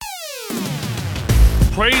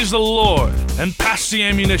praise the Lord and pass the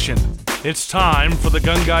ammunition. It's time for the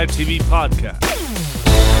Gun Guy TV podcast.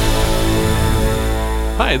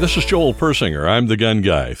 Hi, this is Joel Persinger. I'm the Gun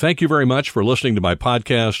Guy. Thank you very much for listening to my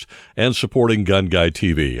podcast and supporting Gun Guy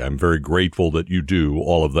TV. I'm very grateful that you do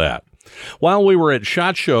all of that. While we were at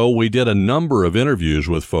SHOT Show, we did a number of interviews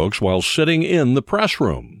with folks while sitting in the press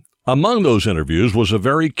room. Among those interviews was a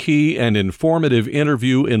very key and informative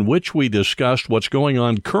interview in which we discussed what's going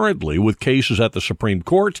on currently with cases at the Supreme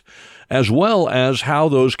Court, as well as how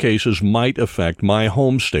those cases might affect my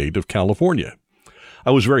home state of California.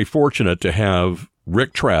 I was very fortunate to have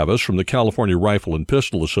Rick Travis from the California Rifle and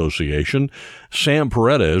Pistol Association, Sam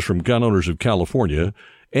Paredes from Gun Owners of California,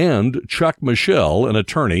 and Chuck Michel, an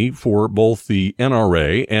attorney for both the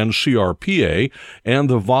NRA and CRPA, and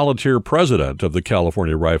the volunteer president of the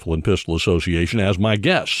California Rifle and Pistol Association as my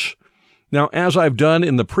guests. Now, as I've done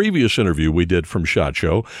in the previous interview we did from SHOT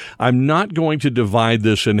Show, I'm not going to divide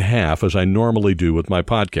this in half as I normally do with my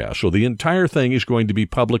podcast. So the entire thing is going to be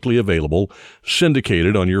publicly available,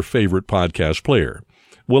 syndicated on your favorite podcast player.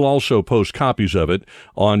 We'll also post copies of it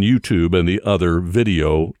on YouTube and the other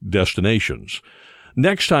video destinations.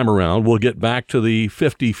 Next time around, we'll get back to the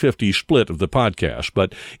 50-50 split of the podcast.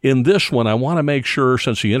 But in this one, I want to make sure,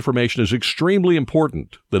 since the information is extremely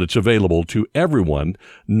important, that it's available to everyone,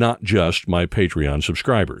 not just my Patreon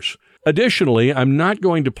subscribers. Additionally, I'm not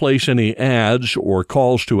going to place any ads or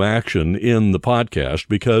calls to action in the podcast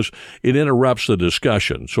because it interrupts the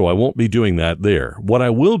discussion, so I won't be doing that there. What I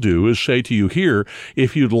will do is say to you here,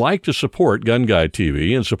 if you'd like to support Gun Guy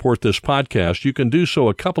TV and support this podcast, you can do so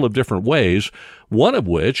a couple of different ways, one of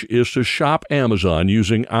which is to shop Amazon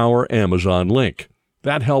using our Amazon link.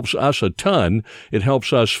 That helps us a ton. It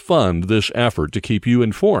helps us fund this effort to keep you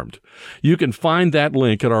informed. You can find that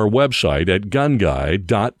link at our website at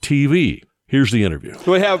gunguy.tv. Here's the interview.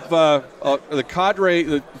 So we have the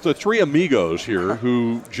cadre, the three amigos here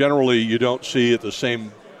who generally you don't see at the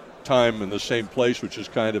same time in the same place, which is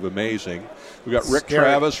kind of amazing. We've got Rick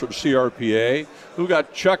Travis from CRPA. We've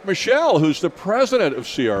got Chuck Michel, who's the president of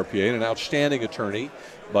CRPA and an outstanding attorney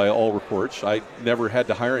by all reports. I never had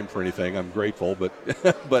to hire him for anything. I'm grateful, but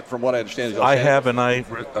but from what I understand, I have, and I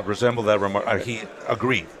resemble that remark. He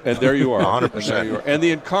agreed. And there you are. 100%. And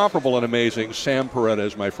the incomparable and amazing Sam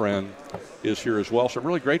Paredes, my friend, is here as well. So I'm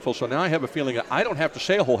really grateful. So now I have a feeling that I don't have to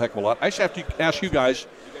say a whole heck of a lot. I just have to ask you guys,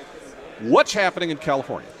 what's happening in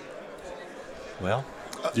California? Well,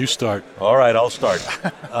 you start. All right, I'll start.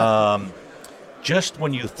 Just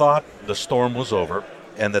when you thought the storm was over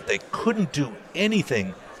and that they couldn't do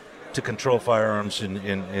anything to control firearms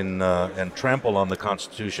and trample on the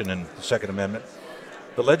Constitution and the Second Amendment,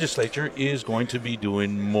 the legislature is going to be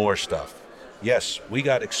doing more stuff. Yes, we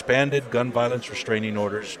got expanded gun violence restraining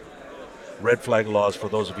orders, red flag laws for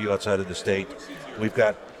those of you outside of the state. We've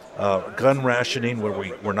got gun rationing where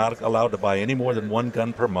we're not allowed to buy any more than one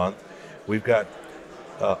gun per month. We've got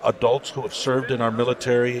adults who have served in our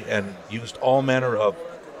military and used all manner of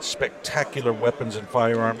spectacular weapons and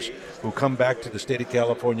firearms who come back to the state of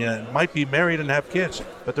California and might be married and have kids,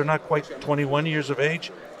 but they're not quite 21 years of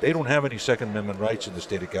age. They don't have any Second Amendment rights in the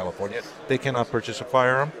state of California. They cannot purchase a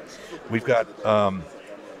firearm. We've got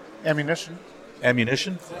ammunition.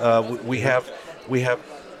 We have.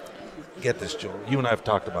 Get this, Joel. You and I have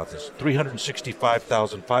talked about this.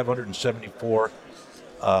 365,574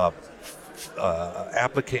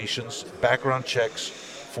 applications, background checks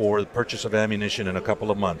for the purchase of ammunition in a couple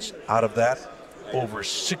of months. Out of that, over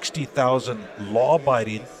 60,000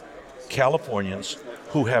 law-abiding Californians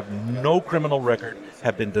who have no criminal record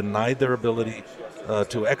have been denied their ability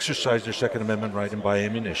to exercise their Second Amendment right and buy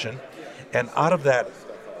ammunition. And out of that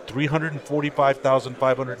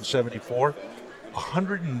 345,574,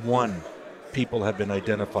 101 people have been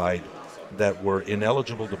identified that were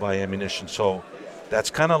ineligible to buy ammunition. So that's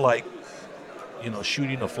kind of like,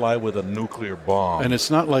 shooting a fly with a nuclear bomb. And it's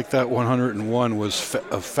not like that 101 was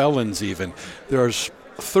felons even. There's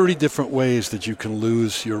 30 different ways that you can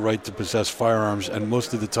lose your right to possess firearms, and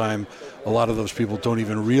most of the time, a lot of those people don't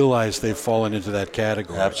even realize they've fallen into that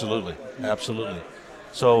category. Absolutely.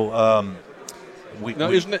 So,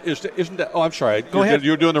 isn't that? Oh, I'm sorry. Go ahead.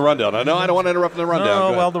 You're doing the rundown. I know. I don't want to interrupt the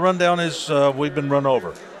rundown. No, well, the rundown is we've been run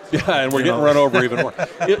over. Yeah, and we're getting run over even more.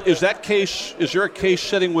 Is there a case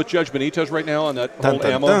sitting with Judge Benitez right now on that whole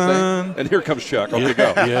ammo thing? And here comes Chuck. Okay,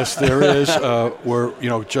 go. Yes, there is. Where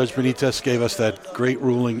Judge Benitez gave us that great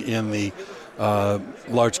ruling in the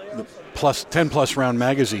large 10-plus round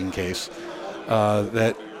magazine case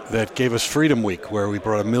that gave us Freedom Week, where we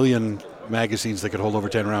brought 1 million magazines that could hold over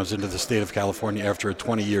 10 rounds into the state of California after a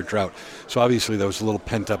 20-year drought. So obviously there was a little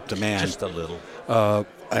pent-up demand. Just a little.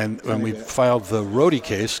 And when we filed the Rohde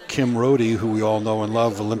case, Kim Rohde, who we all know and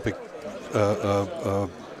love, Olympic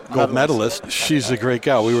gold medalist, she's a great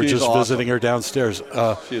gal. We were just visiting her downstairs.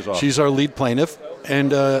 She's awesome. She's our lead plaintiff,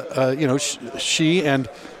 and she and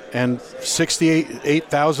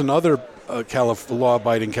 68,000 other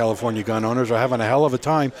law-abiding California gun owners are having a hell of a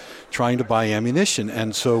time trying to buy ammunition.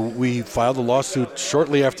 And so we filed a lawsuit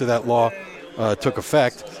shortly after that law took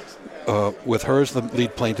effect, with her as the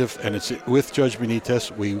lead plaintiff, and it's with Judge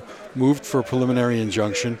Benitez. We moved for a preliminary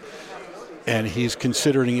injunction, and he's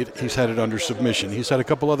considering it. He's had it under submission. He's had a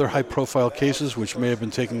couple other high-profile cases which may have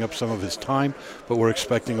been taking up some of his time, but we're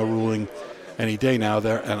expecting a ruling any day now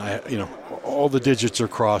there. And all the digits are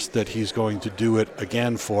crossed that he's going to do it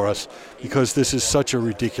again for us, because this is such a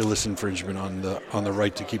ridiculous infringement on the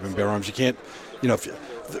right to keep and bear arms. You can't,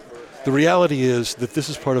 the reality is that this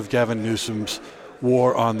is part of Gavin Newsom's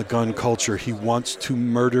war on the gun culture. He wants to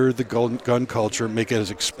murder the gun culture, make it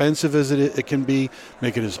as expensive as it can be,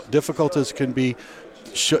 make it as difficult as it can be,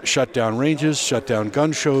 shut down ranges, shut down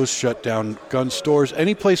gun shows, shut down gun stores,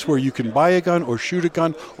 any place where you can buy a gun or shoot a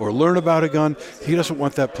gun or learn about a gun. He doesn't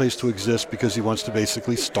want that place to exist because he wants to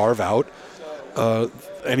basically starve out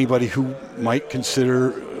anybody who might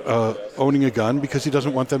consider owning a gun, because he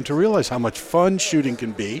doesn't want them to realize how much fun shooting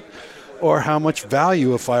can be, or how much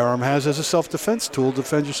value a firearm has as a self-defense tool to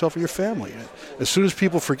defend yourself or your family. As soon as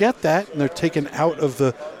people forget that and they're taken out of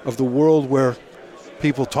the world where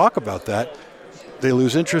people talk about that, they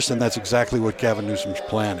lose interest, and that's exactly what Gavin Newsom's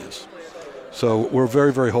plan is. So we're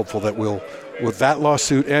very, very hopeful that with that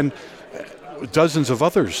lawsuit and dozens of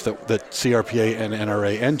others that CRPA and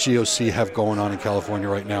NRA and GOC have going on in California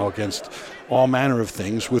right now against all manner of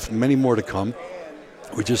things, with many more to come.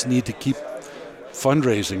 We just need to keep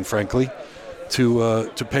fundraising, frankly,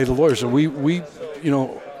 to pay the lawyers. And we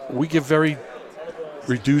give very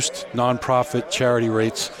reduced nonprofit charity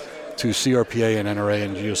rates to CRPA and NRA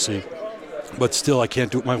and GOC, but still I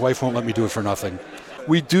can't do it. My wife won't let me do it for nothing.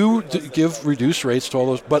 We do give reduced rates to all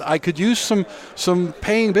those, but I could use some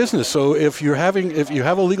paying business. So if you have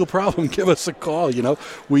a legal problem, give us a call.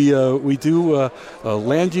 We do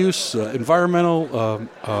land use, environmental,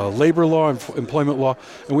 labor law, employment law,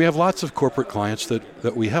 and we have lots of corporate clients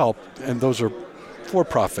that we help, and those are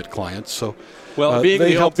for-profit clients. So. Well, being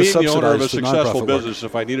the owner of a successful business,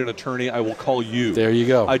 work. If I need an attorney, I will call you. There you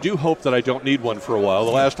go. I do hope that I don't need one for a while.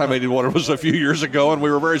 The last time I needed one was a few years ago, and we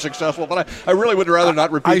were very successful, but I really would rather not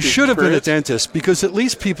repeat the experience. I should have been a dentist, because at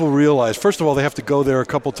least people realize, first of all, they have to go there a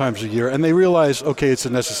couple times a year, and they realize, okay, it's a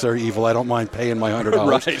necessary evil. I don't mind paying my $100.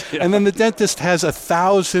 Right, yeah. And then the dentist has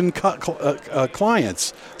 1,000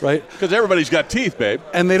 clients, right? Because everybody's got teeth, babe.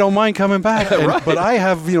 And they don't mind coming back. Right. But I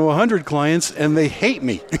have 100 clients, and they hate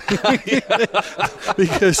me.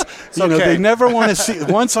 Because they never want to see.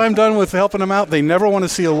 Once I'm done with helping them out, they never want to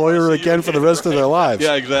see a lawyer again for the rest of their lives.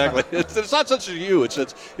 Yeah, exactly. It's not such as you. It's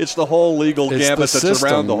the whole legal gambit that's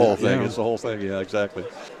around the whole thing. Yeah. It's the whole thing. Yeah, exactly.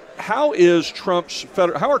 How are Trump's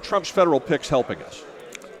federal picks helping us?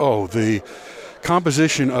 Oh, the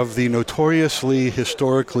composition of the notoriously,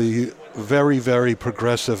 historically, very, very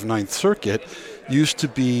progressive Ninth Circuit used to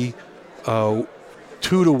be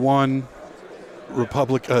 2-1.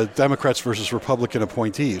 Democrats versus Republican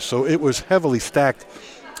appointees. So it was heavily stacked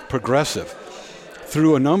progressive.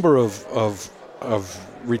 Through a number of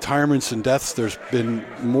retirements and deaths, there's been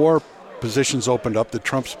more positions opened up that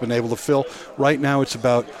Trump's been able to fill. Right now it's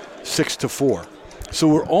about 6-4. So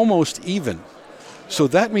we're almost even. So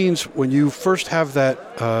that means when you first have that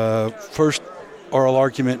first oral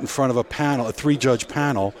argument in front of a 3-judge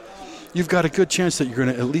panel, you've got a good chance that you're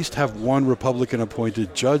going to at least have one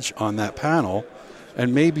Republican-appointed judge on that panel,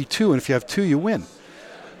 and maybe 2, and if you have 2, you win.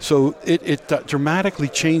 So it dramatically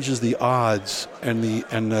changes the odds and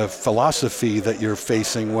the philosophy that you're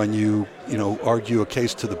facing when you argue a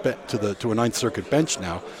case to a Ninth Circuit bench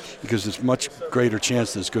now, because there's much greater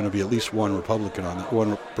chance there's going to be at least one Republican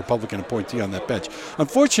appointee on that bench.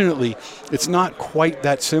 Unfortunately, it's not quite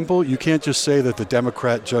that simple. You can't just say that the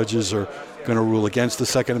Democrat judges are going to rule against the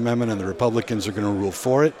Second Amendment and the Republicans are going to rule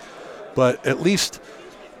for it, but at least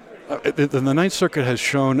the Ninth Circuit has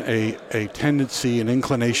shown a tendency, an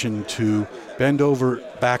inclination to bend over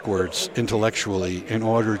backwards intellectually in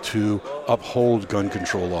order to uphold gun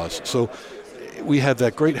control laws. So we had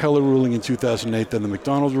that great Heller ruling in 2008, then the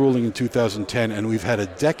McDonald ruling in 2010, and we've had a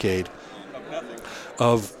decade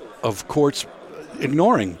of courts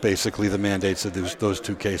ignoring basically the mandates of those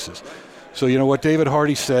two cases. So what David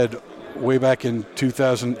Hardy said way back in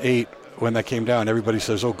 2008, when that came down, everybody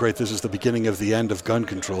says, oh, great, this is the beginning of the end of gun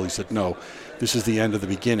control. He said, no, this is the end of the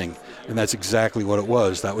beginning. And that's exactly what it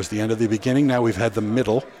was. That was the end of the beginning. Now we've had the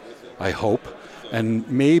middle, I hope. And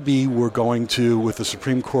maybe we're going to, with the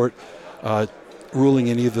Supreme Court ruling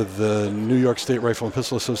in either the New York State Rifle and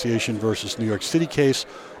Pistol Association versus New York City case,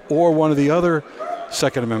 or one of the other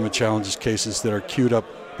Second Amendment challenges cases that are queued up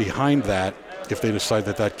behind that, if they decide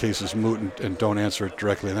that case is moot and don't answer it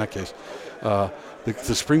directly in that case.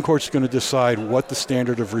 The Supreme Court's going to decide what the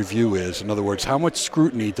standard of review is. In other words, how much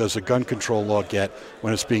scrutiny does a gun control law get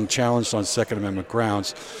when it's being challenged on Second Amendment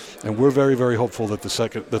grounds? And we're very, very hopeful that the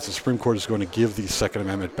Supreme Court is going to give the Second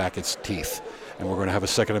Amendment back its teeth. And we're going to have a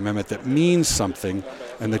Second Amendment that means something,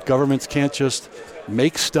 and that governments can't just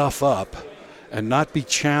make stuff up and not be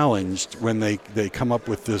challenged when they come up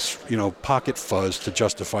with this, pocket fuzz to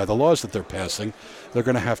justify the laws that they're passing. They're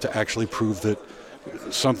going to have to actually prove that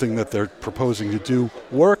something that they're proposing to do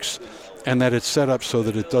works, and that it's set up so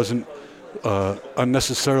that it doesn't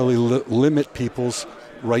unnecessarily limit people's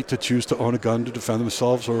right to choose to own a gun to defend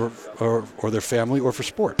themselves or their family or for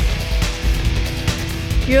sport.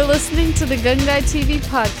 You're listening to the Gun Guy TV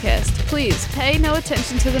podcast. Please pay no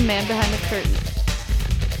attention to the man behind the curtain.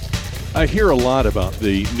 I hear a lot about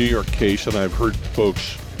the New York case, and I've heard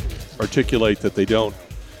folks articulate that they don't.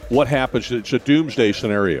 What happens, it's a doomsday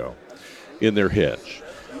scenario in their heads,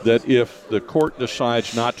 that if the court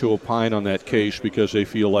decides not to opine on that case because they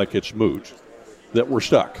feel like it's moot, that we're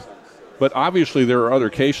stuck. But obviously there are other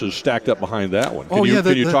cases stacked up behind that one. Can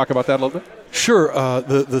you talk about that a little bit? Sure.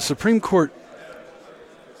 The Supreme Court,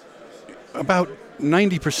 about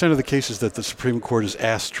 90% of the cases that the Supreme Court is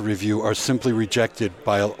asked to review are simply rejected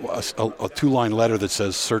by a two-line letter that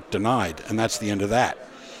says cert denied, and that's the end of that.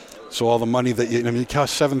 So all the money that it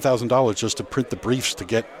costs $7,000 just to print the briefs to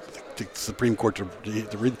get the Supreme Court to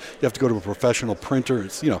read. You have to go to a professional printer.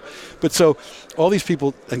 But so all these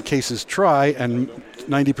people and cases try, and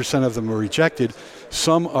 90% of them are rejected.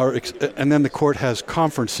 Some are, and then the court has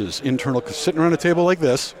conferences, internal, sitting around a table like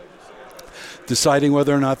this, deciding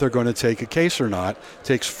whether or not they're going to take a case or not. It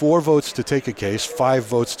takes 4 votes to take a case, 5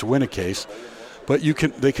 votes to win a case. But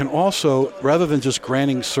they can also, rather than just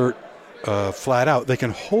granting cert flat out, they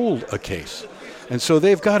can hold a case. And so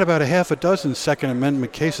they've got about a half a dozen Second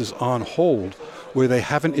Amendment cases on hold where they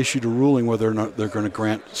haven't issued a ruling whether or not they're going to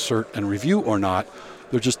grant cert and review or not.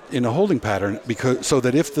 They're just in a holding pattern, so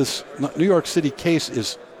that if this New York City case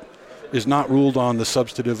is not ruled on the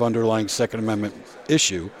substantive underlying Second Amendment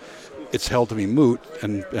issue, it's held to be moot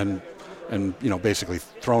and basically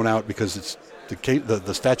thrown out because it's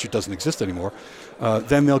the statute doesn't exist anymore.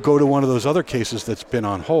 Then they'll go to one of those other cases that's been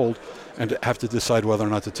on hold and have to decide whether or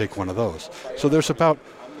not to take one of those. So there's about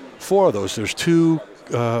 4 of those. There's 2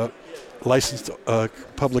 licensed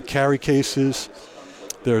public carry cases.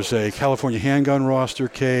 There's a California handgun roster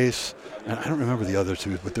case, and I don't remember the other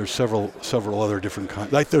 2, but there's several other different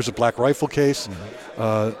kinds. Like there's a black rifle case.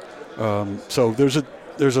 Mm-hmm. So there's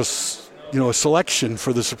a selection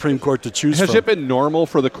for the Supreme Court to choose from. Has it been normal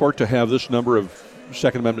for the court to have this number of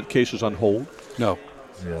Second Amendment cases on hold? No.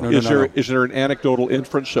 Yeah. No, is there an anecdotal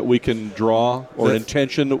inference that we can draw, or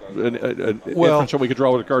intention, inference that we could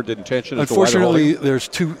draw with regard to intention? Unfortunately,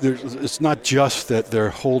 it's not just that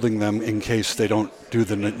they're holding them in case they don't do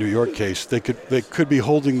the New York case. They could be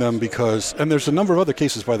holding them because, and there's a number of other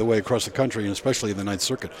cases, by the way, across the country, and especially in the Ninth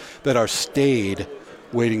Circuit, that are stayed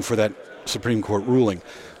waiting for that Supreme Court ruling.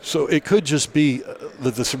 So it could just be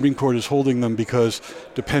that the Supreme Court is holding them because,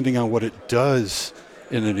 depending on what it does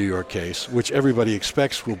in the New York case, which everybody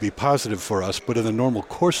expects will be positive for us, but in the normal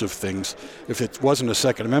course of things, if it wasn't a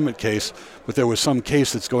Second Amendment case, but there was some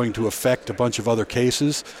case that's going to affect a bunch of other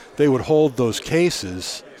cases, they would hold those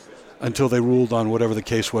cases until they ruled on whatever the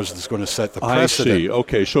case was that's going to set the precedent. I see.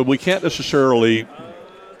 Okay, so we can't necessarily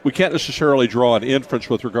draw an inference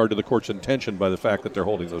with regard to the court's intention by the fact that they're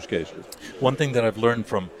holding those cases. One thing that I've learned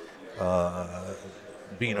from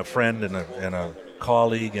being a friend and a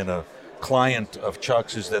colleague and a client of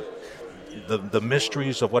Chuck's is that the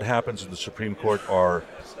mysteries of what happens in the Supreme Court are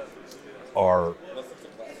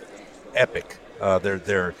epic.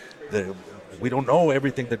 We don't know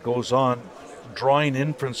everything that goes on. Drawing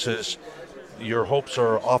inferences, your hopes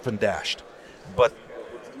are often dashed, but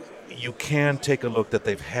you can take a look that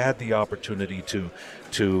they've had the opportunity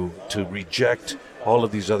to reject all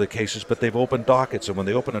of these other cases, but they've opened dockets, and when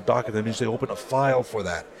they open a docket, that means they open a file for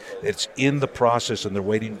that. It's in the process, and they're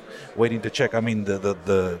waiting to check. I mean,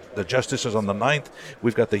 the justices on the 9th,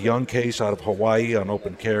 we've got the Young case out of Hawaii on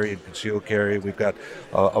open carry and concealed carry. We've got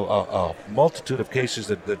a multitude of cases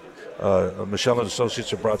that Michelle and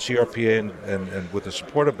Associates have brought, CRPA and with the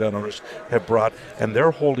support of gun owners have brought, and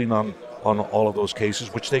they're holding on all of those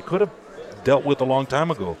cases, which they could have dealt with a long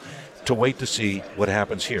time ago. to wait to see what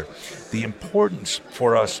happens here. The importance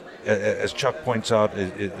for us, as Chuck points out,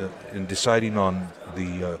 in deciding on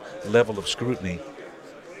the level of scrutiny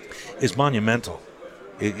is monumental.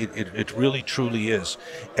 It really, truly is.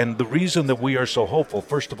 And the reason that we are so hopeful,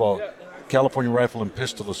 first of all, California Rifle and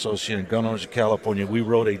Pistol Association and Gun Owners of California, we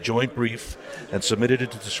wrote a joint brief and submitted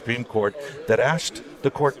it to the Supreme Court that asked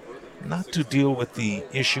the court not to deal with the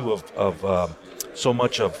issue of so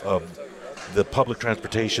much of the public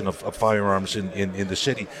transportation of firearms in the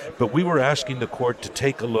city, but we were asking the court to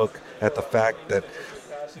take a look at the fact that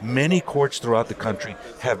many courts throughout the country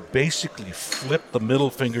have basically flipped the middle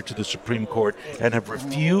finger to the Supreme Court and have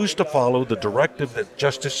refused to follow the directive that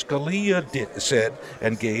Justice Scalia said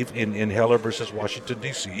and gave in Heller versus Washington,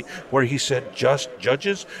 D.C., where he said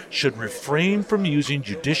judges should refrain from using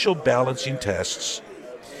judicial balancing tests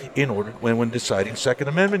in order when deciding Second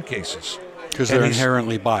Amendment cases. Because they're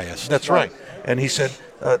inherently biased. That's right. And he said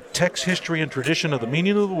text, history, and tradition of the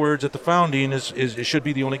meaning of the words at the founding is should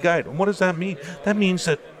be the only guide. And what does that mean? That means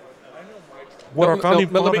that what our founding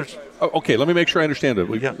fathers... Let me make sure I understand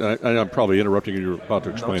it. I'm probably interrupting you. You're about to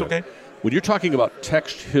explain it's okay. it. When you're talking about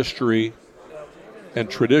text, history, and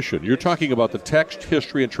tradition, you're talking about the text,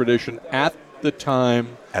 history, and tradition at the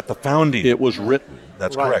time... At the founding. It was written.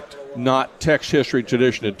 That's correct. Not text, history, and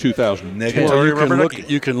tradition in 2010. Well,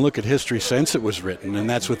 you can look at history since it was written, and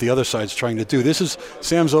that's what the other side's trying to do.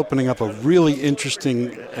 Sam's opening up a really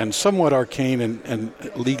interesting and somewhat arcane and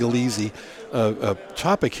legalese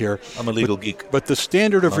topic here. I'm a legal geek. But the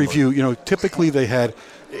standard of review, typically they had,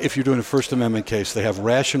 if you're doing a First Amendment case, they have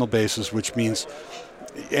rational basis, which means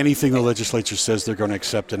anything the legislature says they're going to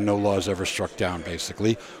accept and no law is ever struck down,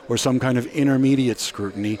 basically, or some kind of intermediate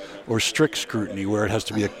scrutiny or strict scrutiny where it has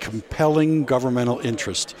to be a compelling governmental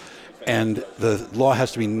interest and the law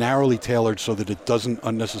has to be narrowly tailored so that it doesn't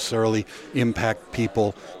unnecessarily impact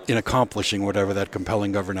people in accomplishing whatever that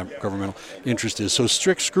compelling governmental interest is. So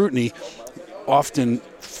strict scrutiny, often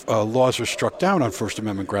laws are struck down on First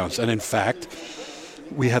Amendment grounds. And in fact,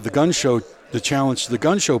 we had the challenge to the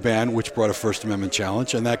gun show ban, which brought a First Amendment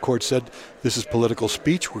challenge, and that court said this is political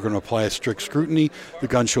speech. We're going to apply a strict scrutiny. The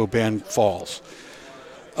gun show ban falls.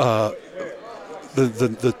 The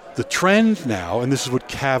trend now, and this is what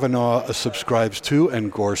Kavanaugh subscribes to,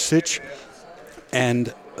 and Gorsuch,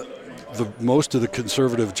 and most of the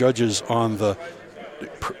conservative judges on the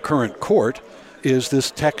current court, is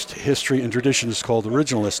this text, history, and tradition is called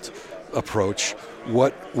originalist approach.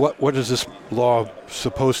 What is this law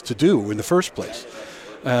supposed to do in the first place?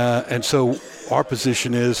 And so our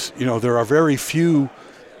position is, there are very few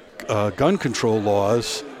gun control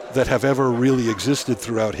laws that have ever really existed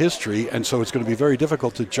throughout history, and so it's going to be very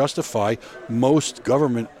difficult to justify most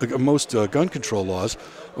gun control laws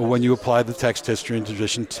when you apply the text, history, and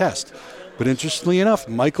tradition test. But interestingly enough,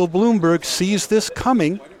 Michael Bloomberg sees this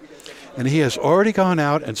coming, and he has already gone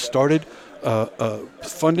out and started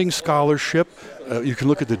funding scholarship. You can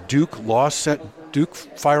look at the Duke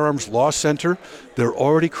Firearms Law Center. They're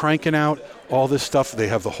already cranking out all this stuff. They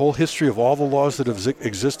have the whole history of all the laws that have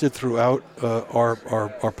existed throughout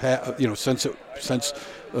since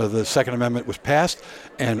the Second Amendment was passed,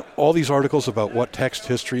 and all these articles about what text,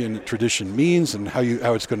 history, and tradition means, and how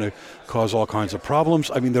it's going to cause all kinds of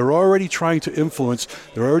problems. I mean, they're already trying to influence.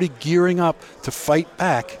 They're already gearing up to fight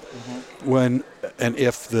back when and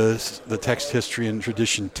if the text, history, and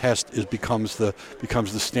tradition test becomes the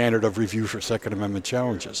standard of review for Second Amendment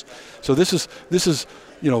challenges. So this is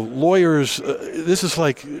lawyers. This is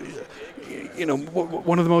like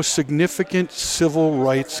one of the most significant civil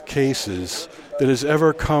rights cases that has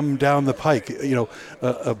ever come down the pike.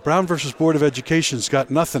 Brown versus Board of Education's got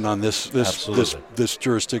nothing on this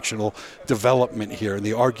jurisdictional development here and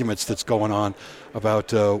the arguments that's going on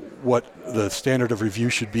about what the standard of review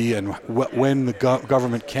should be and when the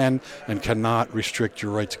government can and cannot restrict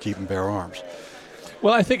your right to keep and bear arms.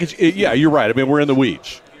 Well, I think you're right. I mean, we're in the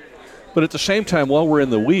weeds. But at the same time, while we're in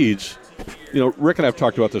the weeds, Rick and I have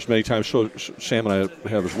talked about this many times, so Sam and I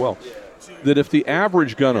have as well, that if the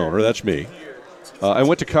average gun owner, that's me, I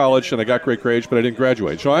went to college and I got great grades, but I didn't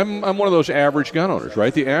graduate. So I'm one of those average gun owners,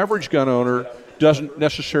 right? The average gun owner doesn't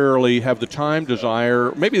necessarily have the time,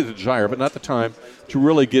 desire, maybe the desire, but not the time to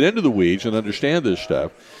really get into the weeds and understand this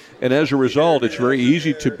stuff. And as a result, it's very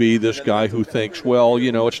easy to be this guy who thinks, well,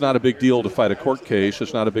 it's not a big deal to fight a court case.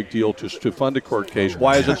 It's not a big deal to fund a court case.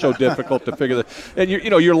 Why is it so difficult to figure that? And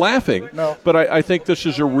you're laughing, but I think this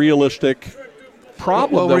is a realistic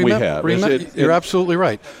problem that we have. You're absolutely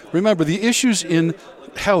right. Remember, the issues in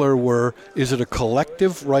Heller were, is it a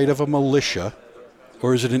collective right of a militia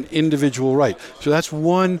or is it an individual right? So that's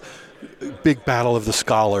one big battle of the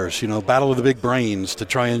scholars, battle of the big brains to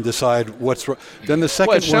try and decide what's wrong. Then the second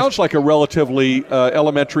Well, it sounds like a relatively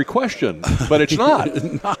elementary question, but it's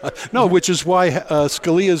not. No, which is why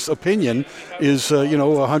Scalia's opinion is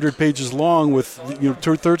 100 pages long with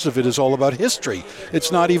 2/3 of it is all about history.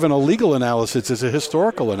 It's not even a legal analysis, it's a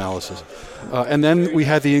historical analysis. And then we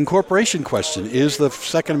had the incorporation question. Is the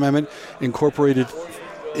Second Amendment incorporated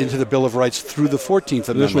into the Bill of Rights through the 14th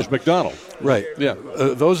Amendment? This was McDonald. Right. Yeah.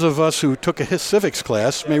 Those of us who took a civics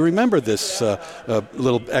class may remember this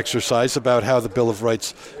little exercise about how the Bill of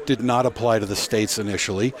Rights did not apply to the states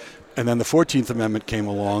initially, and then the 14th Amendment came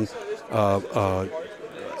along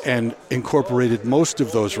and incorporated most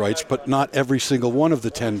of those rights, but not every single one of the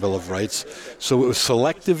 10 Bill of Rights. So it was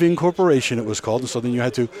selective incorporation, it was called, and so then you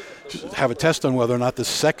had to have a test on whether or not the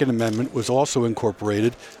Second Amendment was also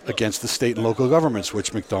incorporated against the state and local governments,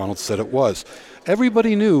 which McDonald said it was.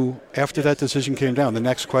 Everybody knew after that decision came down, the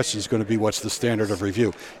next question is going to be what's the standard of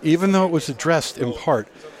review. Even though it was addressed in part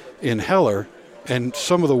in Heller, and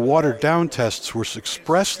some of the watered-down tests were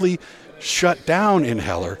expressly shut down in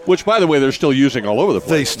Heller. Which, by the way, they're still using all over the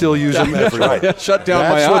place. They still use them everywhere. Shut down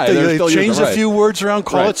That's my what eye. They still change using a few words around,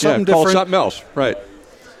 call it something Call different. it something else. Right.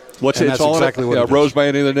 And It's that's all exactly what it is. Rose by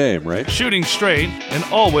any other name, right? Shooting straight and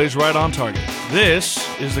always right on target. This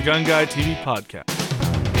is the Gun Guy TV podcast.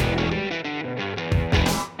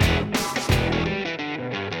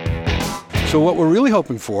 So what we're really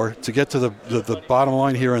hoping for, to get to the bottom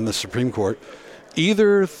line here in the Supreme Court,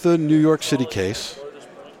 either the New York City case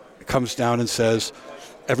comes down and says,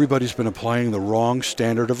 everybody's been applying the wrong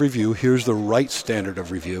standard of review, here's the right standard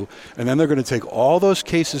of review, and then they're going to take all those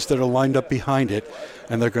cases that are lined up behind it,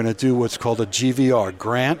 and they're going to do what's called a GVR,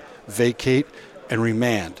 grant, vacate, and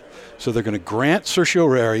remand. So they're going to grant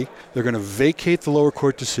certiorari, they're going to vacate the lower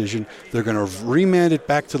court decision, they're going to remand it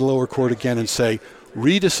back to the lower court again and say,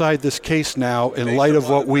 redecide this case now in light of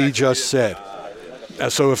what we just said.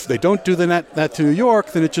 So if they don't do that to New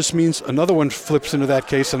York, then it just means another one flips into that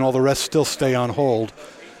case and all the rest still stay on hold.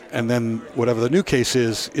 And then whatever the new case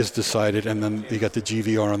is decided, and then you got the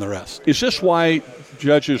GVR on the rest. Is this why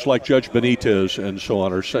judges like Judge Benitez and so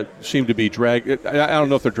on seem to be dragged? I don't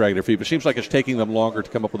know if they're dragging their feet, but it seems like it's taking them longer to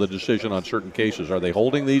come up with a decision on certain cases. Are they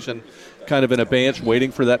holding these in kind of in abeyance,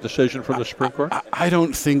 waiting for that decision from the Supreme Court? I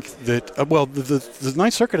don't think that. The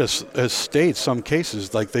Ninth Circuit has stayed some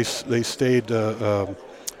cases, like they stayed a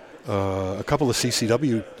couple of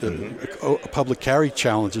CCW public carry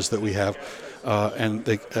challenges that we have.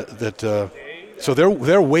 So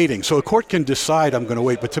they're waiting. So a court can decide I'm going to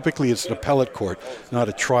wait, but typically it's an appellate court, not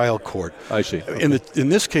a trial court. I see. Okay. In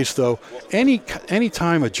this case, though, any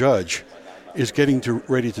time a judge is getting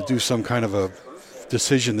ready to do some kind of a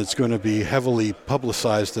decision that's going to be heavily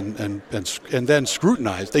publicized and then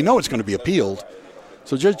scrutinized, they know it's going to be appealed.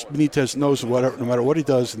 So Judge Benitez knows no matter what he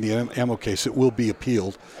does in the ammo case, it will be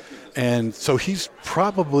appealed, and so he's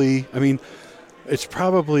probably. It's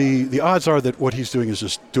probably, the odds are that what he's doing is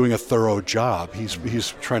just doing a thorough job. He's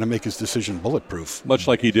trying to make his decision bulletproof. Much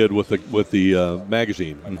like he did with the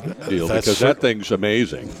magazine deal, because that thing's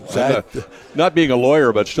amazing. Not being a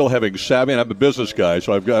lawyer, but still having savvy. I'm a business guy,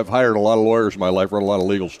 so I've hired a lot of lawyers in my life, run a lot of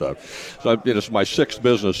legal stuff. So it's my 6th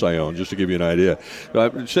business I own, just to give you an idea. So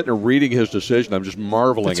I've been sitting there reading his decision. I'm just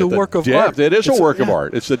marveling at the work of depth. art. It is a work of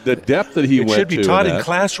art. It's the depth that he went to. It should be taught in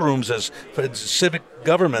classrooms as civic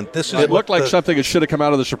government. It looked like something that should have come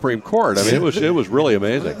out of the Supreme Court. I mean, it was really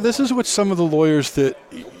amazing. This is what some of the lawyers that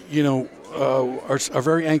are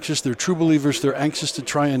very anxious. They're true believers. They're anxious to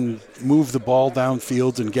try and move the ball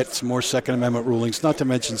downfield and get some more Second Amendment rulings. Not to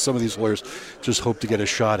mention some of these lawyers just hope to get a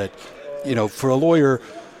shot at, for a lawyer.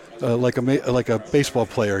 Like a baseball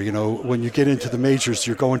player, when you get into the majors,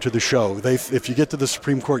 you're going to the show. If you get to the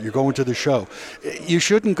Supreme Court, you're going to the show. You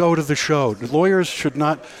shouldn't go to the show. Lawyers should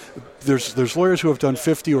not. There's lawyers who have done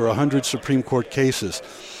 50 or 100 Supreme Court cases.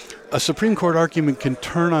 A Supreme Court argument can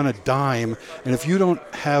turn on a dime, and if you don't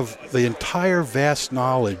have the entire vast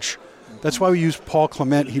knowledge. That's why we use Paul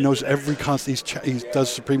Clement. He knows he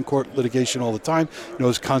does Supreme Court litigation all the time,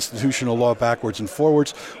 knows constitutional law backwards and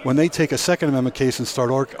forwards. When they take a Second Amendment case and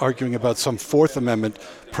start arguing about some Fourth Amendment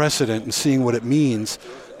precedent and seeing what it means,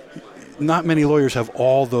 not many lawyers have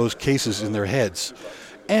all those cases in their heads.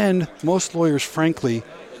 And most lawyers, frankly,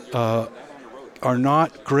 are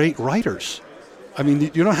not great writers. I mean,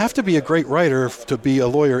 you don't have to be a great writer to be a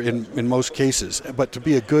lawyer in most cases, but to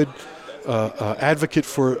be a good advocate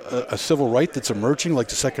for a civil right that's emerging, like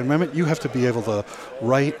the Second Amendment, you have to be able to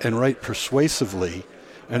write persuasively,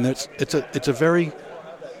 and it's a very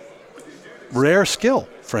rare skill,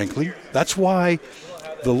 frankly. That's why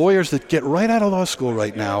The lawyers that get right out of law school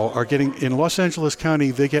right now are getting in Los Angeles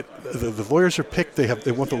County. They get the lawyers are picked.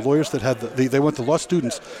 They want the lawyers that had they want the law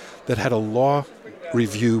students that had a law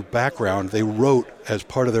review background. They wrote as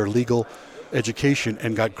part of their legal education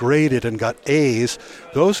and got graded and got A's.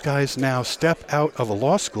 Those guys now step out of a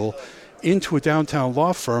law school into a downtown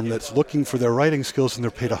law firm that's looking for their writing skills, and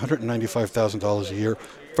they're paid $195,000 a year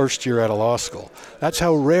first year out of law school. That's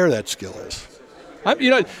how rare that skill is.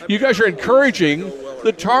 You guys are encouraging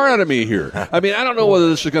the tar out of me here. I mean, I don't know whether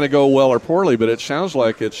this is going to go well or poorly, but it sounds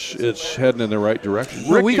like it's heading in the right direction.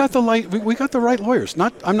 Well, we got the right lawyers.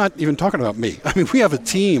 I'm not even talking about me. I mean, we have a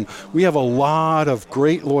team. We have a lot of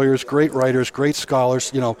great lawyers, great writers, great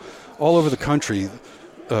scholars, all over the country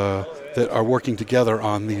that are working together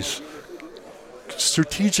on these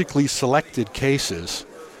strategically selected cases.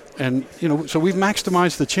 And, so we've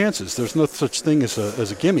maximized the chances. There's no such thing as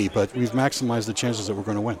a gimme, but we've maximized the chances that we're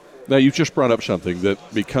going to win. Now, you just brought up something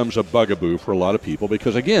that becomes a bugaboo for a lot of people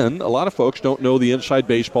because, again, a lot of folks don't know the inside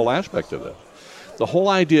baseball aspect of it. The whole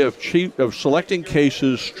idea of selecting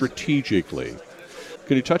cases strategically.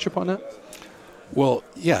 Can you touch upon that? Well,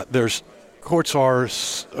 yeah, courts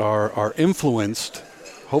are influenced,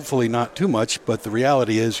 hopefully not too much, but the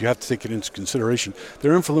reality is you have to take it into consideration.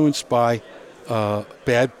 They're influenced by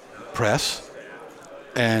bad press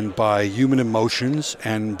and by human emotions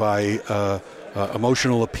and by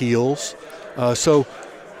emotional appeals. So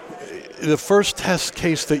the first test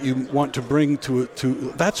case that you want to bring to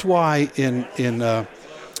that's why in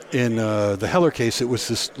the Heller case, it was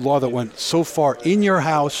this law that went so far in your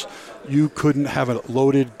house you couldn't have a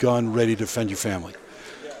loaded gun ready to defend your family.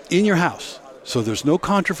 In your house. So there's no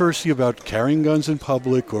controversy about carrying guns in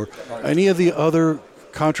public or any of the other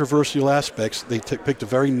controversial aspects. They picked a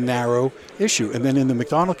very narrow issue. And then in the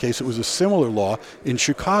McDonald case, it was a similar law in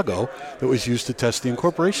Chicago that was used to test the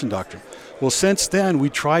incorporation doctrine. Well, since then, we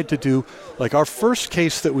tried to do, like our first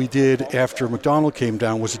case that we did after McDonald came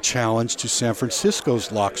down was a challenge to San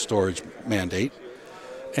Francisco's lock storage mandate.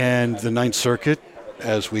 And the Ninth Circuit,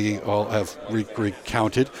 as we all have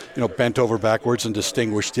recounted, bent over backwards and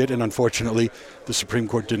distinguished it. And unfortunately, the Supreme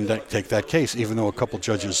Court didn't take that case, even though a couple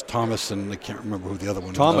judges, Thomas and I can't remember who the other one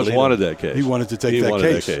was. Thomas wanted that case. He wanted to take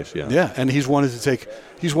that case. Yeah, and he's wanted to take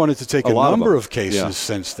a number of cases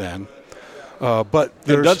since then. But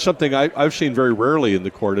there's done something I've seen very rarely in the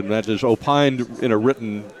court, and that is opined in a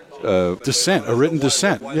written dissent. A written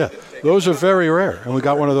dissent. Yeah. Those are very rare, and we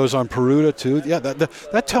got one of those on Peruta too. Yeah,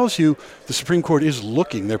 that tells you the Supreme Court is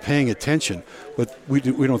looking; they're paying attention. But we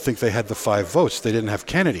don't think they had the 5 votes. They didn't have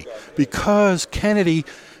Kennedy because Kennedy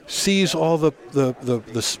sees all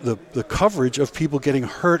the coverage of people getting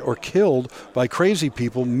hurt or killed by crazy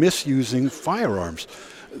people misusing firearms.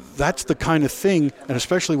 That's the kind of thing, and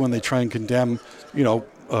especially when they try and condemn,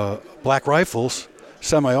 black rifles,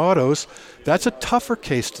 semi-autos. That's a tougher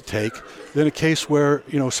case to take than a case where,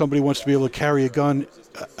 somebody wants to be able to carry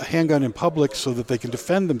a handgun in public so that they can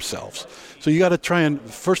defend themselves. So you got to try and,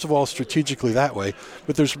 first of all, strategically that way.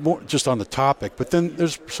 But there's more just on the topic. But then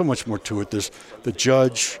there's so much more to it. There's the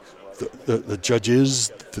judge, the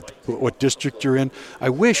judges, what district you're in. I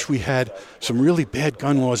wish we had some really bad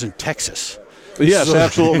gun laws in Texas. Yes,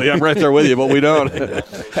 absolutely. I'm right there with you, but we don't.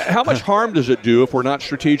 How much harm does it do if we're not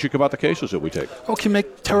strategic about the cases that we take? Oh, it can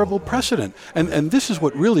make terrible precedent. And this is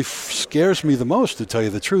what really scares me the most, to tell you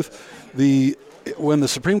the truth. When the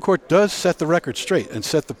Supreme Court does set the record straight and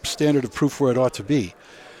set the standard of proof where it ought to be,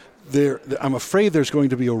 I'm afraid there's going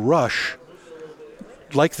to be a rush,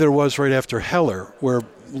 like there was right after Heller, where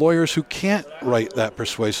lawyers who can't write that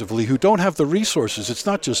persuasively, who don't have the resources, it's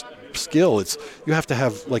not just skill, you have to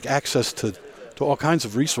have access to all kinds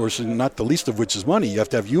of resources, not the least of which is money. You have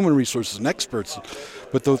to have human resources and experts.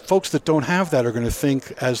 But the folks that don't have that are going to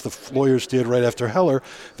think, as the lawyers did right after Heller,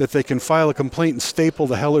 that they can file a complaint and staple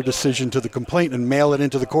the Heller decision to the complaint and mail it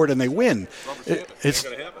into the court and they win.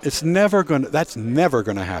 That's never going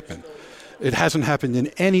to happen. It hasn't happened in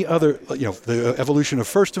any other, the evolution of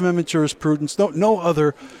First Amendment jurisprudence. No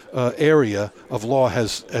other area of law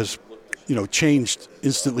has changed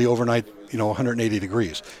instantly overnight, 180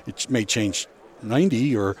 degrees. It may change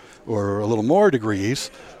 90 or a little more degrees,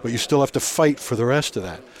 but you still have to fight for the rest of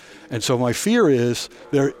that. And so my fear is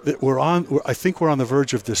I think we're on the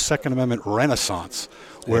verge of this Second Amendment renaissance,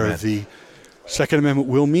 where Amen. the Second Amendment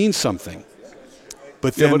will mean something.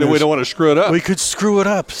 But then we don't want to screw it up. We could screw it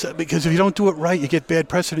up because if you don't do it right, you get bad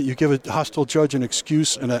precedent. You give a hostile judge an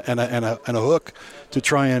excuse and a hook to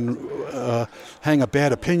try and hang a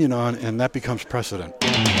bad opinion on, and that becomes precedent.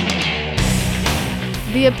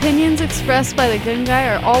 The opinions expressed by the Gun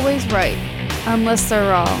Guy are always right, unless they're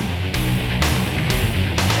wrong.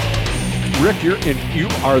 Rick, you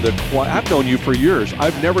are the quiet. I've known you for years.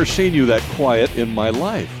 I've never seen you that quiet in my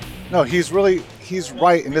life. No, he's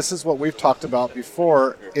right, and this is what we've talked about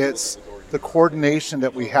before. It's the coordination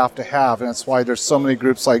that we have to have, and that's why there's so many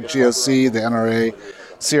groups like GOC, the NRA,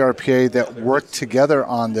 CRPA that work together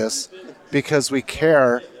on this, because we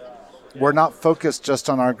care. We're not focused just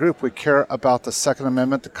on our group. We care about the Second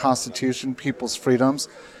Amendment, the Constitution, people's freedoms.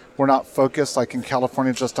 We're not focused, like in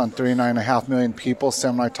California, just on 39.5 million people.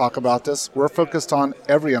 Sam and I talk about this. We're focused on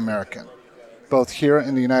every American, both here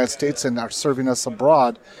in the United States and are serving us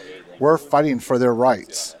abroad. We're fighting for their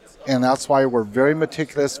rights. And that's why we're very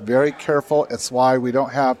meticulous, very careful. It's why we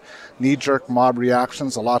don't have knee-jerk mob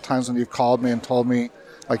reactions. A lot of times when you've called me and told me,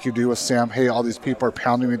 like you do with Sam, hey, all these people are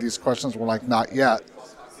pounding me these questions, we're like, not yet.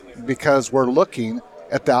 Because we're looking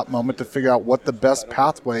at that moment to figure out what the best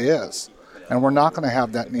pathway is. And we're not going to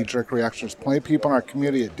have that knee-jerk reaction. There's plenty of people in our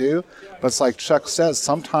community that do. But it's like Chuck says,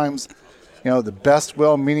 sometimes, the best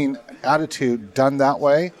will-meaning attitude done that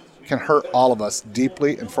way can hurt all of us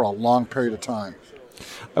deeply and for a long period of time.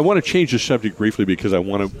 I want to change the subject briefly because I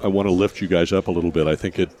want to lift you guys up a little bit. I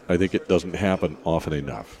think it doesn't happen often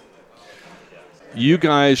enough. You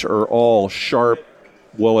guys are all sharp,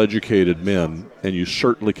 well-educated men, and you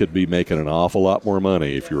certainly could be making an awful lot more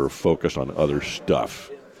money if you were focused on other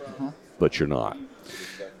stuff, but you're not.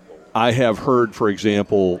 I have heard, for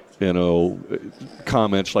example,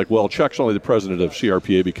 comments like, well, Chuck's only the president of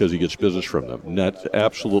CRPA because he gets business from them. And that's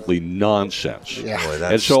absolutely nonsense. Yeah. Boy,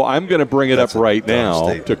 and so I'm going to bring it up right now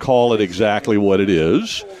statement to call it exactly what it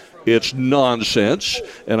is. It's nonsense,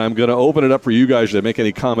 and I'm going to open it up for you guys to make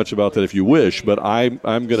any comments about that if you wish, but I'm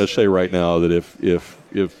going to say right now that if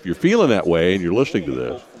you're feeling that way and you're listening to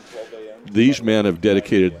this, these men have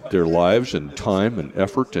dedicated their lives and time and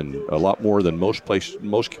effort and a lot more than most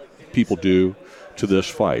people do to this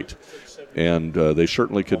fight. And they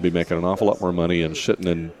certainly could be making an awful lot more money and sitting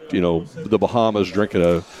in, the Bahamas drinking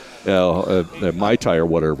a Mai Tai or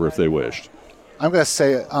whatever if they wished. I'm going to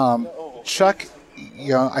say, Chuck,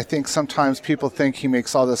 I think sometimes people think he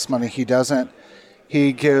makes all this money. He doesn't.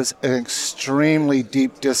 He gives an extremely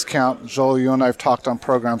deep discount. Joel, you and I have talked on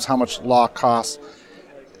programs how much law costs.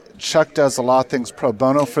 Chuck does a lot of things pro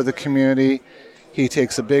bono for the community. He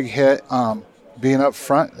takes a big hit being up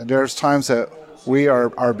front. There's times that we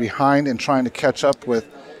are behind in trying to catch up with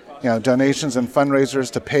donations and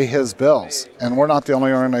fundraisers to pay his bills. And we're not the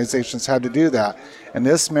only organizations had to do that. And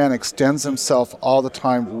this man extends himself all the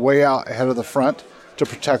time way out ahead of the front to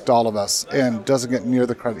protect all of us and doesn't get near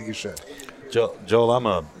the credit he should. Joel, I'm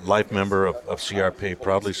a life member of CRPA,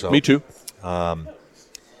 proudly so. Me too.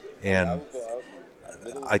 And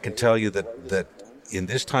I can tell you that in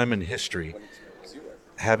this time in history,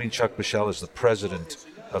 having Chuck Michel as the president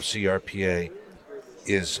of CRPA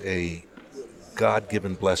is a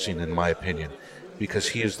God-given blessing, in my opinion, because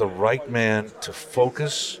he is the right man to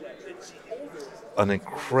focus an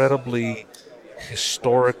incredibly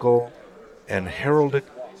historical and heralded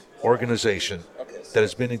organization that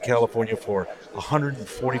has been in California for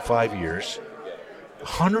 145 years.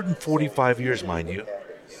 145 years, mind you.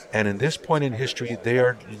 And in this point in history, they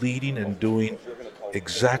are leading and doing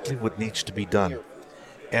exactly what needs to be done.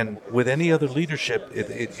 And with any other leadership,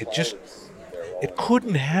 it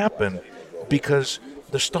couldn't happen because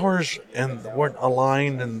the stars weren't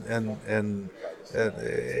aligned and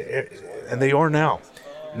they are now.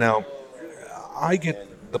 Now, I get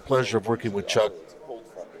the pleasure of working with Chuck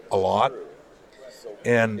a lot,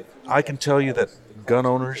 and I can tell you that gun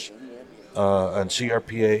owners and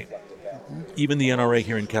CRPA, even the NRA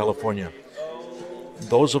here in California,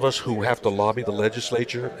 those of us who have to lobby the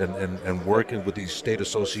legislature and work with these state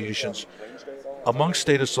associations, among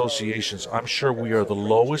state associations, I'm sure we are the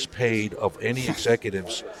lowest paid of any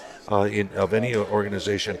executives of any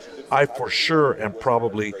organization. I for sure am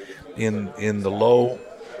probably in the low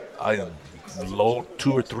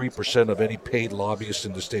 2 or 3% of any paid lobbyist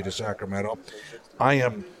in the state of Sacramento. I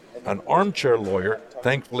am an armchair lawyer.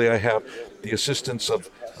 Thankfully, I have the assistance of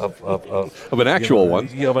an actual one.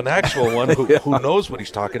 Of an actual one who knows what he's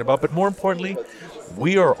talking about. But more importantly,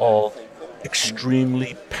 we are all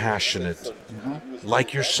extremely passionate,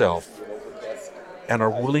 like yourself, and are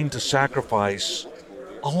willing to sacrifice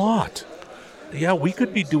a lot. Yeah, we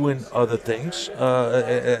could be doing other things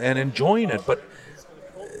and enjoying it, but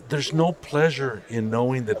there's no pleasure in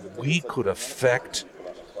knowing that we could affect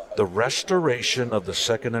the restoration of the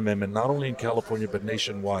Second Amendment, not only in California but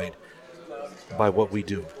nationwide, by what we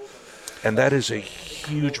do. And that is a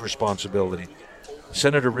huge responsibility.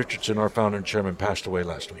 Senator Richardson, our founder and chairman, passed away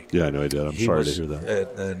last week. Yeah, I know I did. I'm sorry to hear that.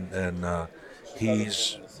 And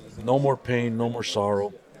he's no more pain, no more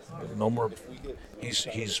sorrow. no more.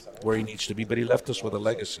 He's where he needs to be, but he left us with a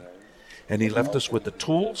legacy, and he left us with the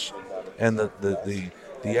tools and the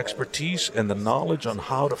expertise and the knowledge on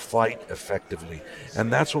how to fight effectively,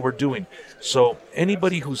 and that's what we're doing. So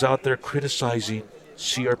anybody who's out there criticizing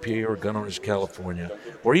CRPA or Gun Owners California,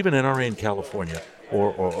 or even NRA in California,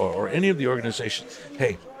 or any of the organizations,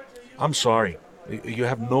 hey, I'm sorry, you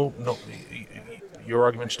have no. Your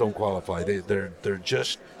arguments don't qualify. They're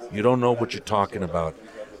just, you don't know what you're talking about.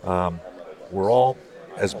 We're all,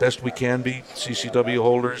 as best we can be, CCW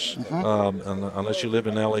holders, unless you live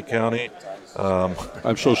in LA County.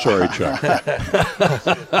 I'm so sorry, Chuck.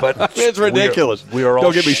 But it's ridiculous. We are all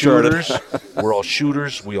Don't get me shooters. started. We're all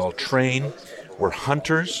shooters. We all train. We're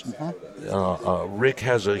hunters. Rick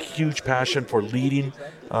has a huge passion for leading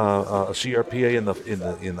CRPA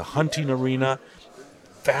in the hunting arena.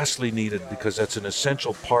 Vastly needed, because that's an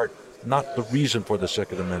essential part, not the reason for the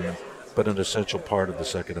Second Amendment, but an essential part of the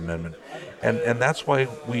Second Amendment. And that's why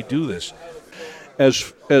we do this.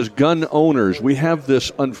 As gun owners, we have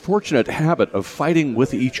this unfortunate habit of fighting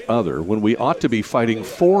with each other when we ought to be fighting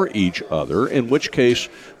for each other, in which case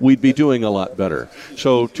we'd be doing a lot better.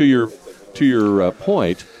 So to your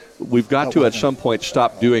point, we've got to at some point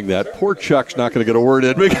stop doing that. Poor Chuck's not going to get a word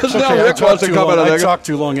in because now Rick wants to come out of there. I talked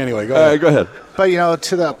too long anyway. Go ahead. Go ahead. But,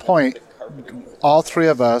 to that point, all three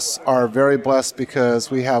of us are very blessed because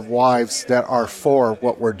we have wives that are for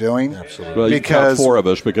what we're doing. Absolutely. Well, you count four of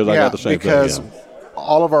us because I got the same because thing.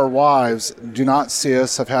 all of our wives do not see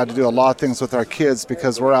us, have had to do a lot of things with our kids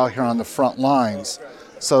because we're out here on the front lines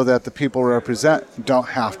so that the people we represent don't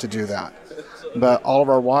have to do that. But all of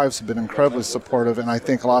our wives have been incredibly supportive, and I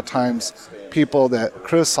think a lot of times people that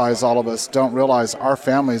criticize all of us don't realize our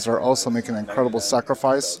families are also making an incredible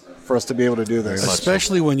sacrifice for us to be able to do this.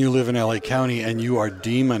 Especially when you live in LA County and you are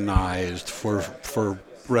demonized for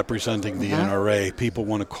representing the NRA. People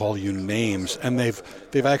want to call you names, and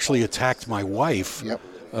they've actually attacked my wife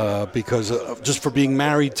because just for being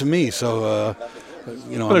married to me. So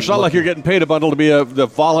but it's not like you're getting paid a bundle to be the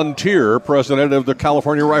volunteer president of the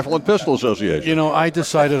California Rifle and Pistol Association. I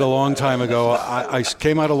decided a long time ago. I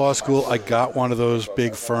came out of law school. I got one of those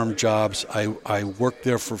big firm jobs. I worked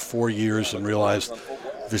there for 4 years and realized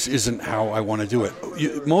this isn't how I want to do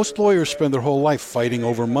it. Most lawyers spend their whole life fighting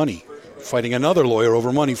over money, fighting another lawyer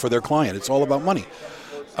over money for their client. It's all about money.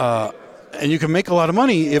 And you can make a lot of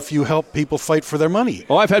money if you help people fight for their money.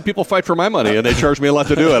 Well, I've had people fight for my money, and they charge me a lot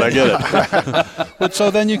to do it. I get it. But so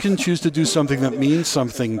then you can choose to do something that means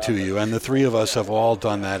something to you, and the three of us have all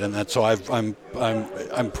done that. And so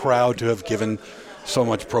I'm proud to have given so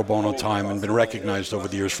much pro bono time and been recognized over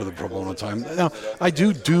the years for the pro bono time. Now, I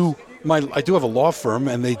do have a law firm,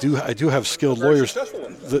 and I do have skilled lawyers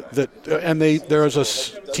there's a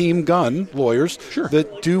team gun lawyers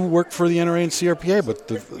that do work for the NRA and CRPA, but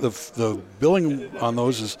the billing on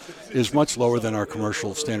those is much lower than our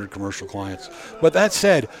standard commercial clients. But that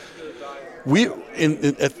said,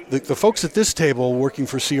 the folks at this table working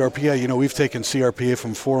for CRPA, we've taken CRPA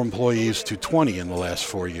from 4 employees to 20 in the last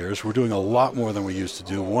 4 years. We're doing a lot more than we used to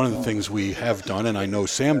do. One of the things we have done, and I know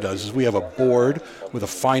Sam does, is we have a board with a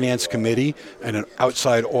finance committee and an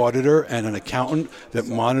outside auditor and an accountant that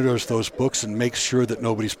monitors those books and makes sure that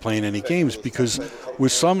nobody's playing any games. Because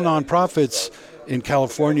with some nonprofits in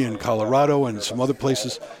California and Colorado and some other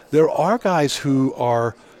places, there are guys who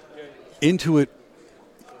are into it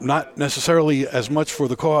not necessarily as much for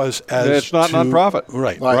the cause as it's not nonprofit.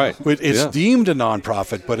 Right. It's deemed a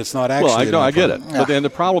nonprofit, but it's not actually. Well, I get it. Yeah. But then the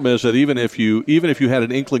problem is that even if you had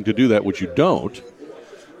an inkling to do that, which you don't,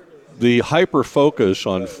 the hyper focus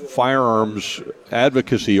on firearms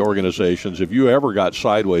advocacy organizations, if you ever got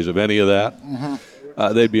sideways of any of that,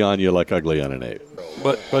 they'd be on you like ugly on an ape.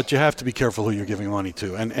 But you have to be careful who you're giving money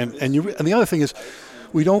to, and the other thing is,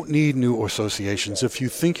 we don't need new associations. If you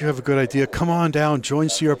think you have a good idea, come on down, join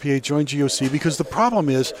CRPA, join GOC, because the problem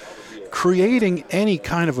is creating any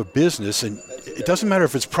kind of a business, and it doesn't matter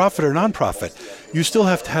if it's profit or nonprofit, you still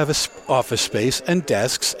have to have an office space and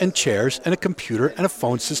desks and chairs and a computer and a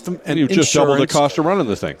phone system and you've insurance. Just doubled the cost of running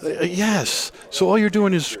the thing. Yes. So all you're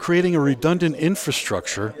doing is creating a redundant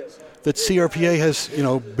infrastructure that CRPA has,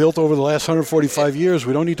 built over the last 145 years.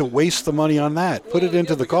 We don't need to waste the money on that. Put it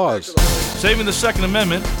into the cause. Saving the Second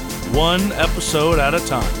Amendment, one episode at a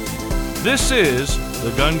time. This is the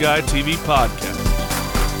Gun Guy TV podcast.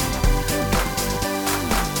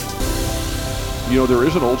 There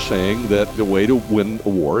is an old saying that the way to win a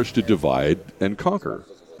war is to divide and conquer.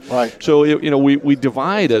 Right. So, we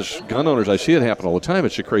divide as gun owners. I see it happen all the time.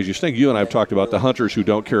 It's the craziest thing. You and I have talked about the hunters who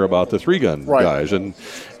don't care about the 3-gun guys and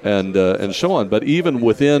so on. But even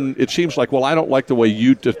within, it seems like, well, I don't like the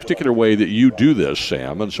particular way that you do this,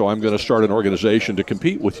 Sam, and so I'm going to start an organization to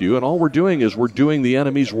compete with you. And all we're doing is we're doing the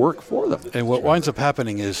enemy's work for them. And what winds up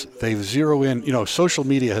happening is they zero in. Social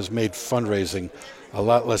media has made fundraising a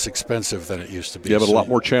lot less expensive than it used to be. Yeah, but a lot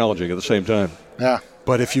more challenging at the same time. Yeah.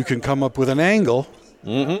 But if you can come up with an angle,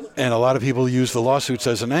 and a lot of people use the lawsuits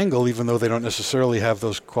as an angle, even though they don't necessarily have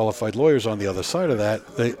those qualified lawyers on the other side of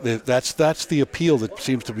that, that's the appeal that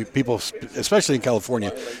seems to be people, especially in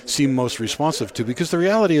California, seem most responsive to. Because the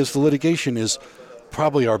reality is the litigation is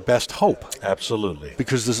probably our best hope. Absolutely.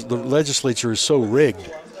 Because the legislature is so rigged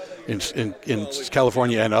in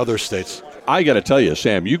California and other states. I got to tell you,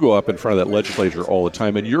 Sam, you go up in front of that legislature all the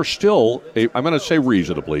time, and you're still, I'm going to say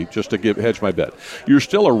reasonably, just to hedge my bet, you're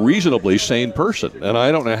still a reasonably sane person. And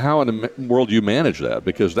I don't know how in the world you manage that,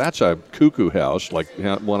 because that's a cuckoo house, like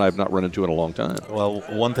one I've not run into in a long time. Well,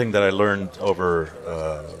 one thing that I learned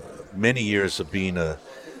over many years of being a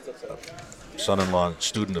son-in-law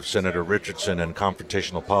student of Senator Richardson and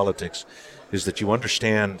confrontational politics is that you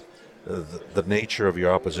understand the nature of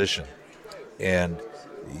your opposition. And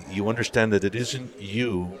you understand that it isn't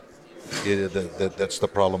you that's the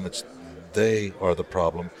problem, it's they are the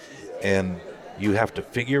problem, and you have to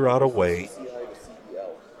figure out a way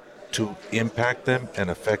to impact them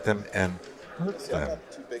and affect them and hurt them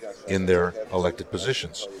in their elected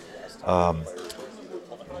positions.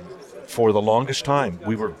 For the longest time,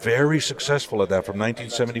 we were very successful at that. From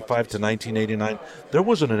 1975 to 1989, there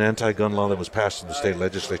wasn't an anti-gun law that was passed in the state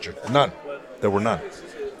legislature. None. There were none.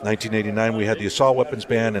 1989, we had the assault weapons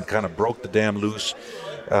ban and kind of broke the dam loose.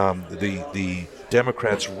 The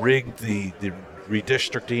Democrats rigged the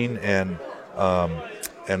redistricting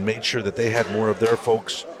and made sure that they had more of their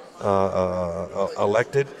folks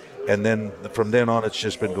elected. And then from then on, it's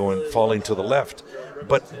just been falling to the left.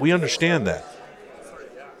 But we understand that.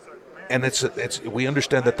 And we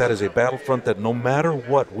understand that is a battlefront that no matter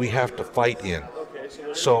what, we have to fight in.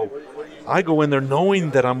 So I go in there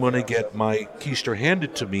knowing that I'm going to get my keister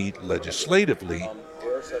handed to me legislatively,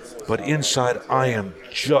 but inside I am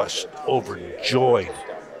just overjoyed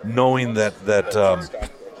knowing that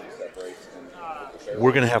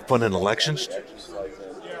we're going to have fun in elections,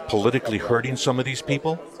 politically hurting some of these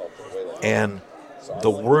people, and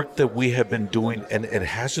the work that we have been doing, and it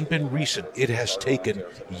hasn't been recent, it has taken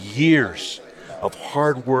years of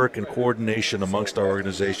hard work and coordination amongst our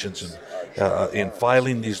organizations and in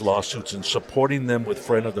filing these lawsuits and supporting them with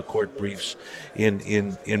friend of the court briefs,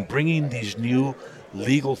 in bringing these new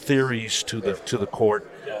legal theories to the court,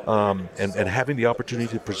 and having the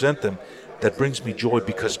opportunity to present them. That brings me joy,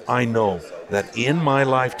 because I know that in my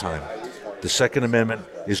lifetime, the Second Amendment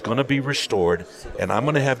is going to be restored, and I'm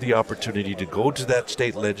going to have the opportunity to go to that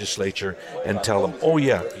state legislature and tell them, oh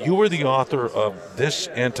yeah, you were the author of this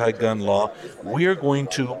anti-gun law. We are going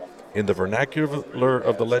to, in the vernacular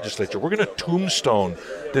of the legislature, we're going to tombstone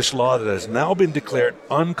this law that has now been declared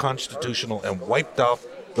unconstitutional and wiped off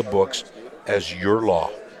the books as your law.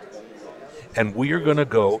 And we are going to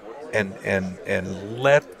go and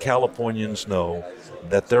let Californians know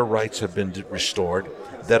that their rights have been restored,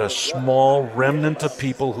 that a small remnant of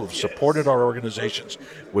people who've supported our organizations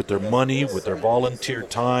with their money, with their volunteer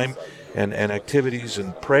time and activities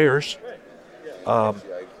and prayers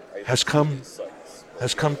has come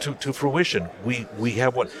to fruition. We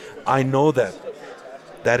have what I know that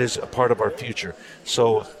is a part of our future.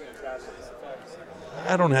 So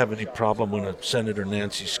I don't have any problem when Senator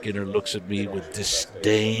Nancy Skinner looks at me with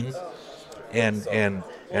disdain and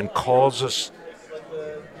calls us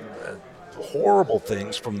horrible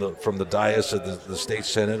things from the dais of the state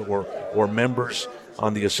senate, or members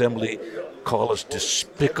on the assembly call us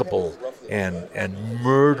despicable and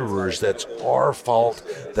murderers. That's our fault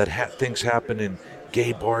that things happen in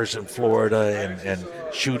gay bars in Florida and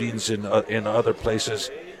shootings in other places.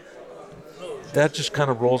 That just kind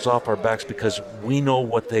of rolls off our backs, because we know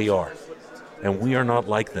what they are, and we are not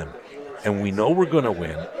like them, and we know we're going to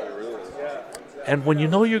win. And when you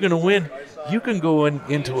know you're going to win, you can go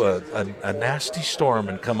into a nasty storm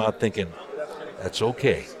and come out thinking, that's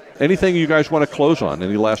okay. Anything you guys want to close on?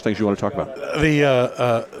 Any last things you want to talk about?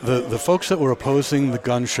 The folks that were opposing the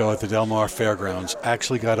gun show at the Del Mar Fairgrounds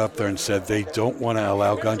actually got up there and said they don't want to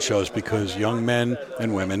allow gun shows because young men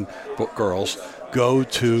and women, girls, go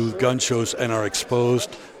to gun shows and are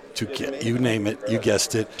exposed to, you name it, you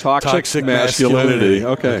guessed it, toxic masculinity.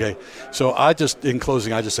 Okay. So in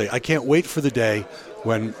closing, I just say I can't wait for the day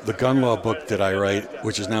when the gun law book that I write,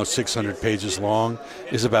 which is now 600 pages long,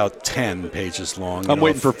 is about 10 pages long. I'm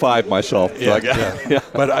waiting for 5 myself. Yeah.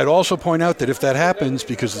 But I'd also point out that if that happens,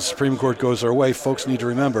 because the Supreme Court goes our way, folks need to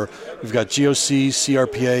remember we've got GOC,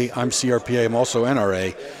 CRPA, I'm CRPA, I'm also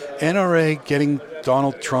NRA. NRA getting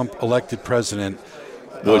Donald Trump elected president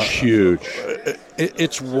was huge.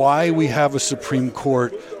 It's why we have a Supreme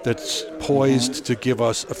Court that's poised to give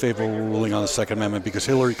us a favorable ruling on the Second Amendment, because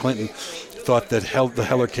Hillary Clinton thought that the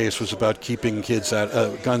Heller case was about keeping guns out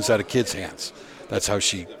of kids' hands. That's how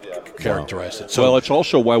she characterized it. So, well, it's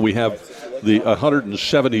also why we have the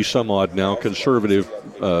 170 some odd now conservative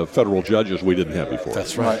federal judges we didn't have before.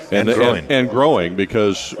 That's right. And growing,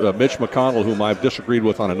 because Mitch McConnell, whom I've disagreed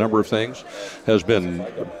with on a number of things, has been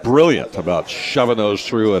brilliant about shoving those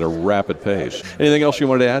through at a rapid pace. Anything else you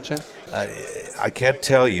wanted to add, Sam? I can't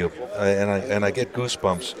tell you, and I get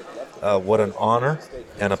goosebumps. What an honor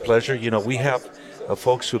and a pleasure. You know, we have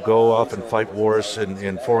folks who go off and fight wars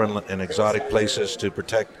in foreign and exotic places to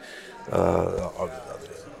protect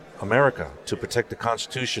America, to protect the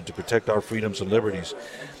Constitution, to protect our freedoms and liberties.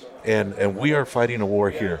 And we are fighting a war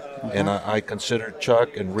here. And I consider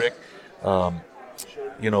Chuck and Rick,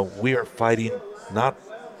 we are fighting not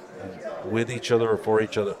with each other or for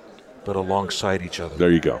each other, but alongside each other.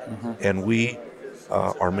 There you go. And we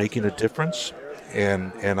are making a difference.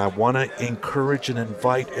 And I want to encourage and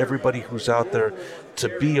invite everybody who's out there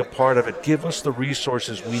to be a part of it. Give us the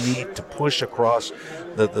resources we need to push across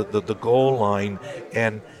the goal line.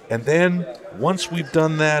 And then once we've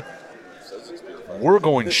done that, we're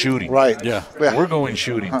going shooting. Right. Yeah. We're going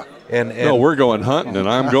shooting. No, we're going hunting, and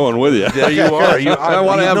I'm going with you. There you are. I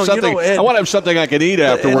want to have something. I want to have something I can eat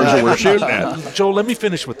afterwards that we're shooting at. Joe, let me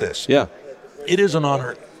finish with this. Yeah. It is an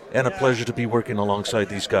honor and a pleasure to be working alongside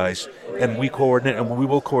these guys, and we coordinate, and we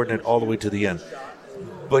will coordinate all the way to the end.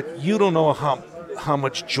 But you don't know how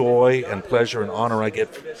much joy and pleasure and honor I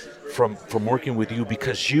get from working with you,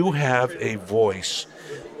 because you have a voice.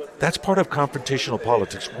 That's part of confrontational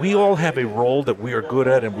politics. We all have a role that we are good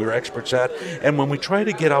at and we're experts at, and when we try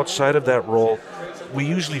to get outside of that role, we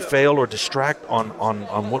usually fail or distract on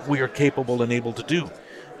what we are capable and able to do.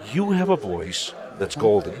 You have a voice that's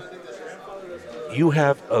golden. You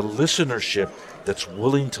have a listenership that's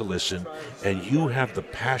willing to listen, and you have the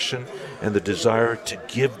passion and the desire to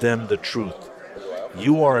give them the truth.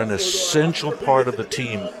 You are an essential part of the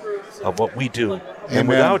team of what we do, and Amen.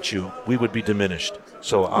 Without you, we would be diminished.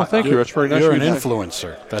 So Thank you. That's very nice. You're of an you.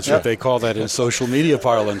 influencer. That's what they call that in social media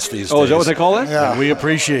parlance these days. Oh, is that what they call that? Yeah. And we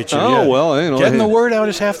appreciate you. Oh, yeah. well, Getting the word out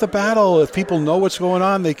is half the battle. If people know what's going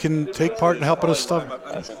on, they can take part in helping us stuff.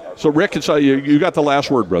 So, Rick, you got the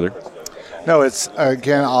last word, brother. No, it's,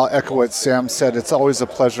 again, I'll echo what Sam said. It's always a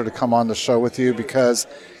pleasure to come on the show with you, because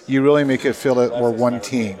you really make it feel that we're one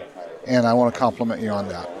team. And I want to compliment you on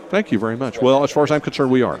that. Thank you very much. Well, as far as I'm concerned,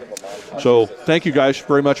 we are. So thank you guys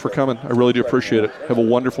very much for coming. I really do appreciate it. Have a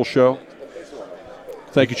wonderful show.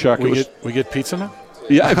 Thank you, Chuck. We get pizza now?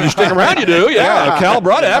 Yeah, if you stick around, you do. Yeah, Cal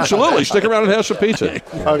brought it. Absolutely. Stick around and have some pizza.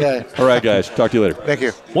 Okay. All right, guys. Talk to you later. Thank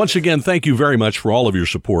you. Once again, thank you very much for all of your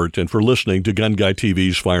support and for listening to Gun Guy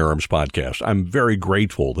TV's Firearms Podcast. I'm very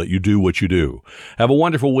grateful that you do what you do. Have a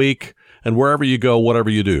wonderful week, and wherever you go, whatever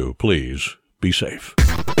you do, please be safe.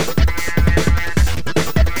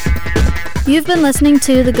 You've been listening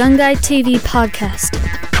to the Gun Guy TV Podcast.